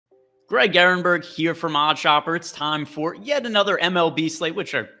Greg Ehrenberg here from Odd Shopper. It's time for yet another MLB slate,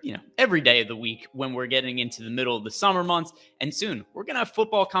 which are, every day of the week when we're getting into the middle of the summer months. And soon we're going to have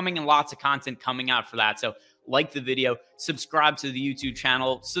football coming and lots of content coming out for that. So like the video, subscribe to the YouTube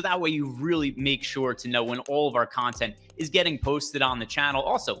channel, so that way you really make sure to know when all of our content is getting posted on the channel.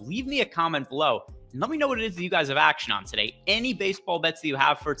 Also, leave me a comment below and let me know what it is that you guys have action on today. Any baseball bets that you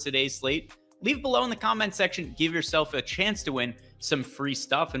have for today's slate, leave below in the comment section. Give yourself a chance to win some free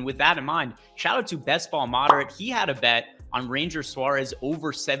stuff. And with that in mind, shout out to Best Ball Moderate. He had a bet on Ranger Suarez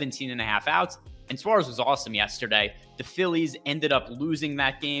over 17.5 outs. And Suarez was awesome yesterday. The Phillies ended up losing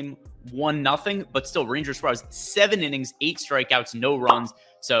that game 1-0, but still Ranger Suarez, 7 innings, 8 strikeouts, no runs.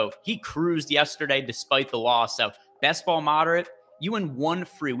 So he cruised yesterday despite the loss. So Best Ball Moderate, you win 1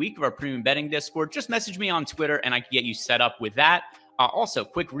 free week of our premium betting Discord. Just message me on Twitter and I can get you set up with that. Also,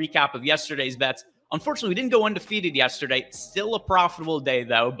 quick recap of yesterday's bets. Unfortunately, we didn't go undefeated yesterday. Still a profitable day,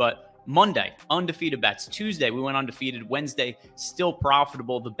 though. But Monday, undefeated bets. Tuesday, we went undefeated. Wednesday, still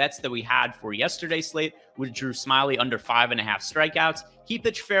profitable. The bets that we had for yesterday's slate with Drew Smiley under 5.5 strikeouts. He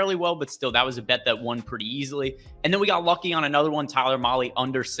pitched fairly well, but still, that was a bet that won pretty easily. And then we got lucky on another one, Tyler Mahle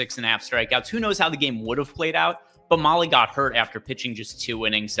under 6.5 strikeouts. Who knows how the game would have played out? But Mahle got hurt after pitching just 2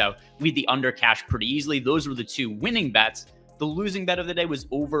 innings. So we had the under cash pretty easily. Those were the 2 winning bets. The losing bet of the day was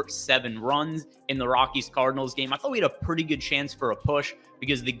over 7 runs in the Rockies-Cardinals game. I thought we had a pretty good chance for a push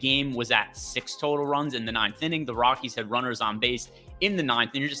because the game was at 6 total runs in the 9th inning. The Rockies had runners on base in the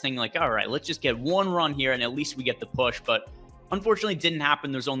 9th, and you're just thinking like, all right, let's just get 1 run here, and at least we get the push. But unfortunately, it didn't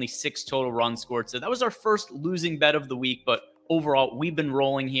happen. There's only 6 total runs scored. So that was our first losing bet of the week. But overall, we've been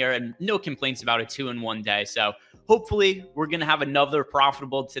rolling here, and no complaints about a 2-in-1 day. So hopefully, we're going to have another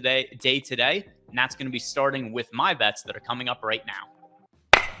profitable day today. And that's going to be starting with my bets that are coming up right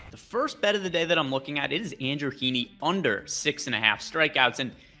now. The first bet of the day that I'm looking at is Andrew Heaney under 6.5 strikeouts.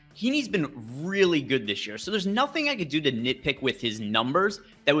 And Heaney's been really good this year. So there's nothing I could do to nitpick with his numbers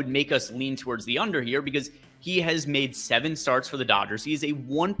that would make us lean towards the under here, because he has made 7 starts for the Dodgers. He has a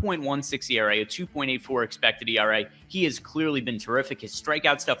 1.16 ERA, a 2.84 expected ERA. He has clearly been terrific. His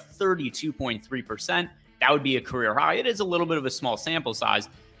strikeout stuff, 32.3%. That would be a career high. It is a little bit of a small sample size.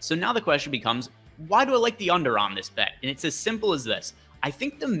 So now the question becomes, why do I like the under on this bet? And it's as simple as this. I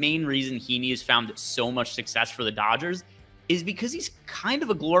think the main reason Heaney has found so much success for the Dodgers is because he's kind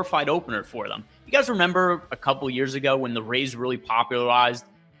of a glorified opener for them. You guys remember a couple years ago when the Rays really popularized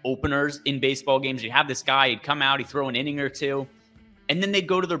openers in baseball games? You'd have this guy, he'd come out, he'd throw an inning or 2, and then they'd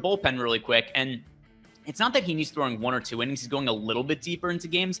go to their bullpen really quick. And it's not that Heaney's throwing 1 or 2 innings. He's going a little bit deeper into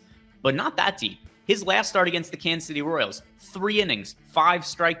games, but not that deep. His last start against the Kansas City Royals, 3 innings, 5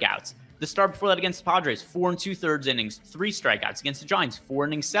 strikeouts. The start before that against the Padres, 4 2/3 innings, 3 strikeouts. Against the Giants, 4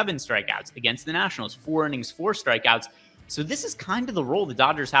 innings, 7 strikeouts. Against the Nationals, 4 innings, 4 strikeouts. So this is kind of the role the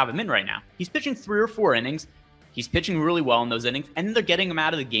Dodgers have him in right now. He's pitching 3 or 4 innings. He's pitching really well in those innings, and then they're getting him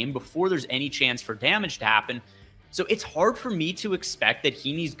out of the game before there's any chance for damage to happen. So it's hard for me to expect that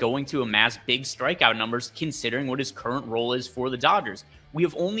Heaney's going to amass big strikeout numbers considering what his current role is for the Dodgers. We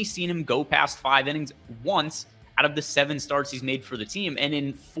have only seen him go past 5 innings once out of the 7 starts he's made for the team. And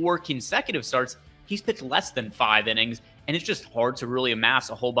in 4 consecutive starts, he's pitched less than 5 innings. And it's just hard to really amass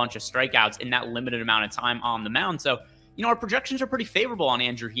a whole bunch of strikeouts in that limited amount of time on the mound. So, our projections are pretty favorable on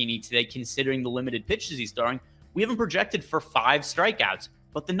Andrew Heaney today, considering the limited pitches he's throwing. We haven't projected for 5 strikeouts,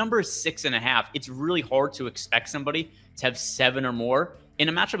 but the number is 6.5. It's really hard to expect somebody to have 7 or more in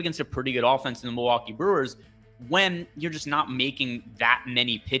a matchup against a pretty good offense in the Milwaukee Brewers when you're just not making that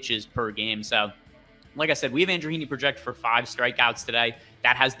many pitches per game. So, like I said, we have Andrew Heaney projected for 5 strikeouts today.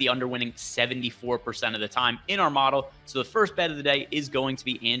 That has the under winning 74% of the time in our model. So the first bet of the day is going to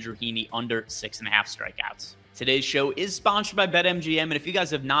be Andrew Heaney under 6.5 strikeouts. Today's show is sponsored by BetMGM, and if you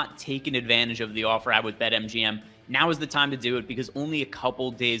guys have not taken advantage of the offer I have with BetMGM, now is the time to do it because only a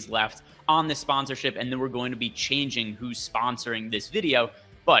couple days left on this sponsorship, and then we're going to be changing who's sponsoring this video.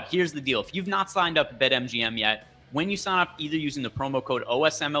 But here's the deal. If you've not signed up at BetMGM yet, when you sign up either using the promo code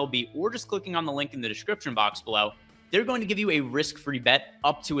OSMLB or just clicking on the link in the description box below, they're going to give you a risk-free bet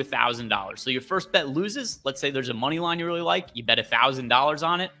up to $1,000. So your first bet loses. Let's say there's a money line you really like. You bet $1,000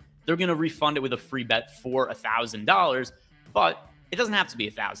 on it. They're going to refund it with a free bet for $1,000. But it doesn't have to be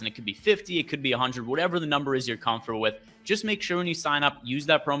 1,000. It could be 50. It could be 100. Whatever the number is you're comfortable with. Just make sure when you sign up, use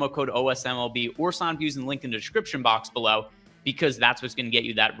that promo code OSMLB or sign up using the link in the description box below, because that's what's going to get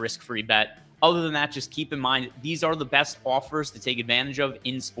you that risk-free bet. Other than that, just keep in mind, these are the best offers to take advantage of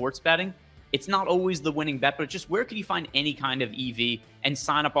in sports betting. It's not always the winning bet, but just where could you find any kind of EV? And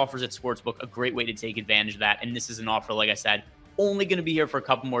sign-up offers at Sportsbook, a great way to take advantage of that. And this is an offer, like I said, only going to be here for a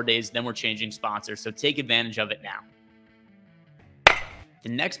couple more days, then we're changing sponsors. So take advantage of it now. The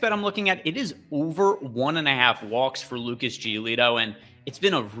next bet I'm looking at, it is over 1.5 walks for Lucas Giolito, and it's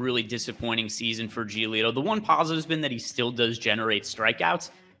been a really disappointing season for Giolito. The one positive has been that he still does generate strikeouts,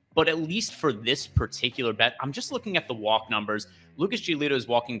 but at least for this particular bet, I'm just looking at the walk numbers. Lucas Giolito is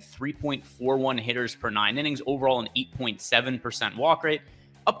walking 3.41 hitters per 9 innings, overall an 8.7% walk rate,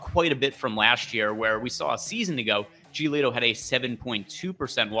 up quite a bit from last year, where we saw a season ago, Giolito had a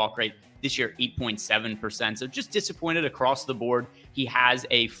 7.2% walk rate. This year, 8.7%. So just disappointed across the board. He has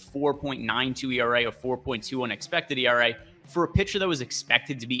a 4.92 ERA, a 4.2 unexpected ERA. For a pitcher that was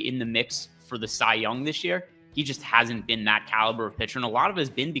expected to be in the mix for the Cy Young this year, he just hasn't been that caliber of pitcher. And a lot of it has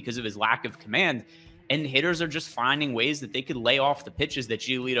been because of his lack of command. And hitters are just finding ways that they could lay off the pitches that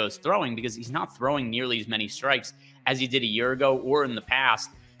Giolito is throwing because he's not throwing nearly as many strikes as he did a year ago or in the past.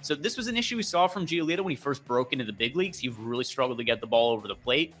 So this was an issue we saw from Giolito when he first broke into the big leagues. He really struggled to get the ball over the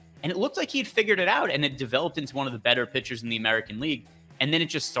plate. And it looked like he had figured it out and it developed into one of the better pitchers in the American League. And then it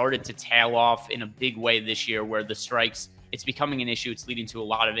just started to tail off in a big way this year where the strikes, it's becoming an issue. It's leading to a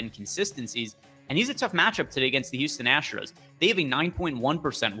lot of inconsistencies. And he's a tough matchup today against the Houston Astros. They have a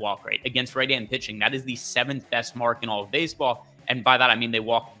 9.1% walk rate against right-hand pitching. That is the 7th best mark in all of baseball. And by that, I mean they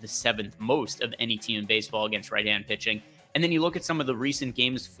walk the 7th most of any team in baseball against right-hand pitching. And then you look at some of the recent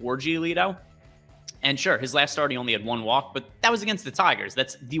games for Giolito. And sure, his last start, he only had 1 walk, but that was against the Tigers.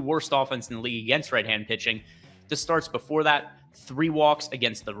 That's the worst offense in the league against right-hand pitching. The starts before that, 3 walks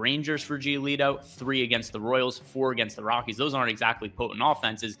against the Rangers for Giolito, 3 against the Royals, 4 against the Rockies. Those aren't exactly potent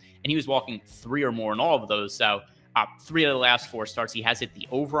offenses, and he was walking 3 or more in all of those. So 3 of the last 4 starts, he has hit the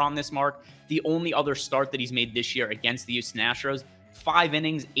over on this mark. The only other start that he's made this year against the Houston Astros, 5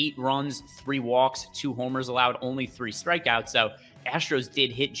 innings, 8 runs, 3 walks, 2 homers allowed, only 3 strikeouts. So Astros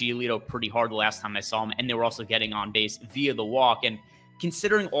did hit Giolito pretty hard the last time I saw him, and they were also getting on base via the walk. And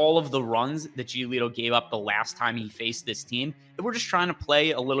considering all of the runs that Giolito gave up the last time he faced this team, if we're just trying to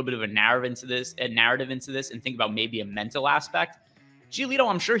play a little bit of a narrative into this, and think about maybe a mental aspect, Giolito,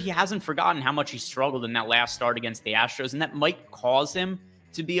 I'm sure he hasn't forgotten how much he struggled in that last start against the Astros, and that might cause him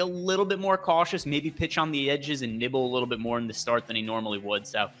to be a little bit more cautious, maybe pitch on the edges and nibble a little bit more in the start than he normally would.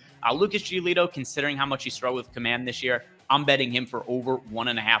 So Lucas Giolito, considering how much he struggled with command this year, I'm betting him for over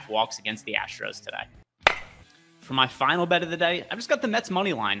 1.5 walks against the Astros today. For my final bet of the day, I've just got the Mets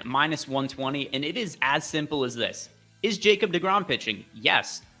money line, -120, and it is as simple as this. Is Jacob deGrom pitching?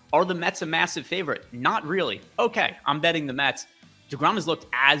 Yes. Are the Mets a massive favorite? Not really. Okay, I'm betting the Mets. deGrom has looked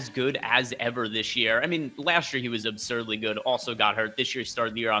as good as ever this year. I mean, last year he was absurdly good, also got hurt. This year he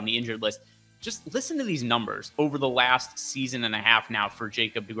started the year on the injured list. Just listen to these numbers over the last season and a half now for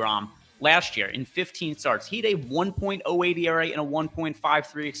Jacob deGrom. Last year, in 15 starts, he had a 1.08 ERA and a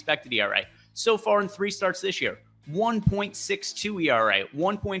 1.53 expected ERA. So far in 3 starts this year, 1.62 ERA,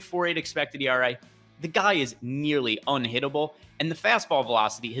 1.48 expected ERA. The guy is nearly unhittable, and the fastball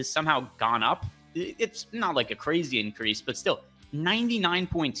velocity has somehow gone up. It's not like a crazy increase, but still,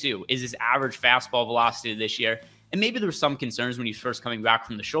 99.2 is his average fastball velocity this year. And maybe there were some concerns when he was first coming back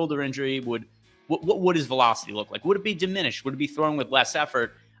from the shoulder injury. What would his velocity look like? Would it be diminished? Would it be thrown with less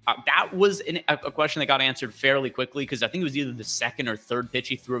effort? That was a question that got answered fairly quickly because I think it was either the 2nd or 3rd pitch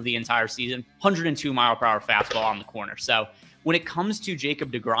he threw of the entire season. 102-mile-per-hour fastball on the corner. So when it comes to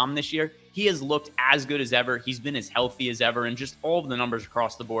Jacob deGrom this year, he has looked as good as ever. He's been as healthy as ever, and just all of the numbers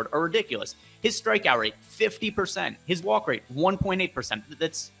across the board are ridiculous. His strikeout rate, 50%. His walk rate, 1.8%.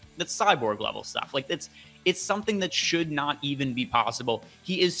 That's cyborg level stuff. Like it's something that should not even be possible.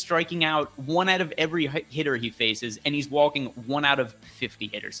 He is striking out 1 out of every hitter he faces, and he's walking 1 out of 50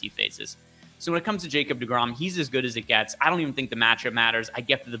 hitters he faces. So when it comes to Jacob deGrom, he's as good as it gets. I don't even think the matchup matters. I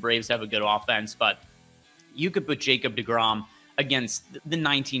get that the Braves have a good offense, but you could put Jacob deGrom against the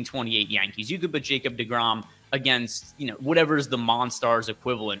 1928 Yankees. You could put Jacob deGrom against, whatever is the Monstars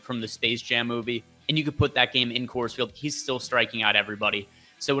equivalent from the Space Jam movie, and you could put that game in Coors Field. He's still striking out everybody.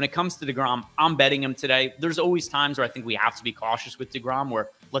 So when it comes to deGrom, I'm betting him today. There's always times where I think we have to be cautious with deGrom, where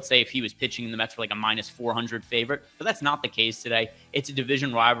let's say if he was pitching in the Mets for like a -400 favorite, but that's not the case today. It's a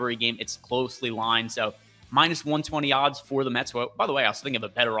division rivalry game. It's closely lined. So -120 odds for the Mets. Well, by the way, I also think of a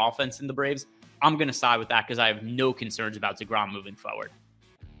better offense than the Braves. I'm going to side with that because I have no concerns about deGrom moving forward.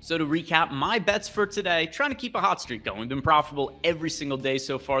 So to recap my bets for today, trying to keep a hot streak going. We've been profitable every single day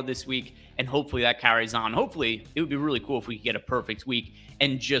so far this week, and hopefully that carries on. Hopefully, it would be really cool if we could get a perfect week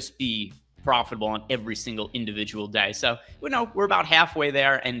and just be profitable on every single individual day. So, we're about halfway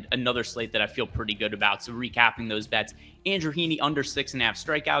there, and another slate that I feel pretty good about. So recapping those bets, Andrew Heaney under 6.5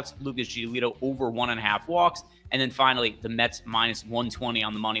 strikeouts, Lucas Giolito over 1.5 walks, and then finally, the Mets -120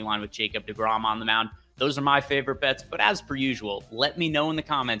 on the money line with Jacob deGrom on the mound. Those are my favorite bets, but as per usual, let me know in the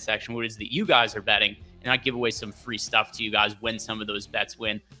comment section what it is that you guys are betting, and I give away some free stuff to you guys when some of those bets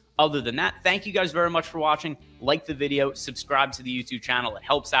win. Other than that, thank you guys very much for watching. Like the video, subscribe to the YouTube channel. It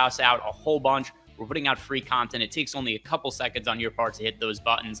helps us out a whole bunch. We're putting out free content. It takes only a couple seconds on your part to hit those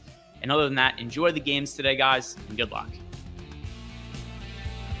buttons. And other than that, enjoy the games today, guys, and good luck.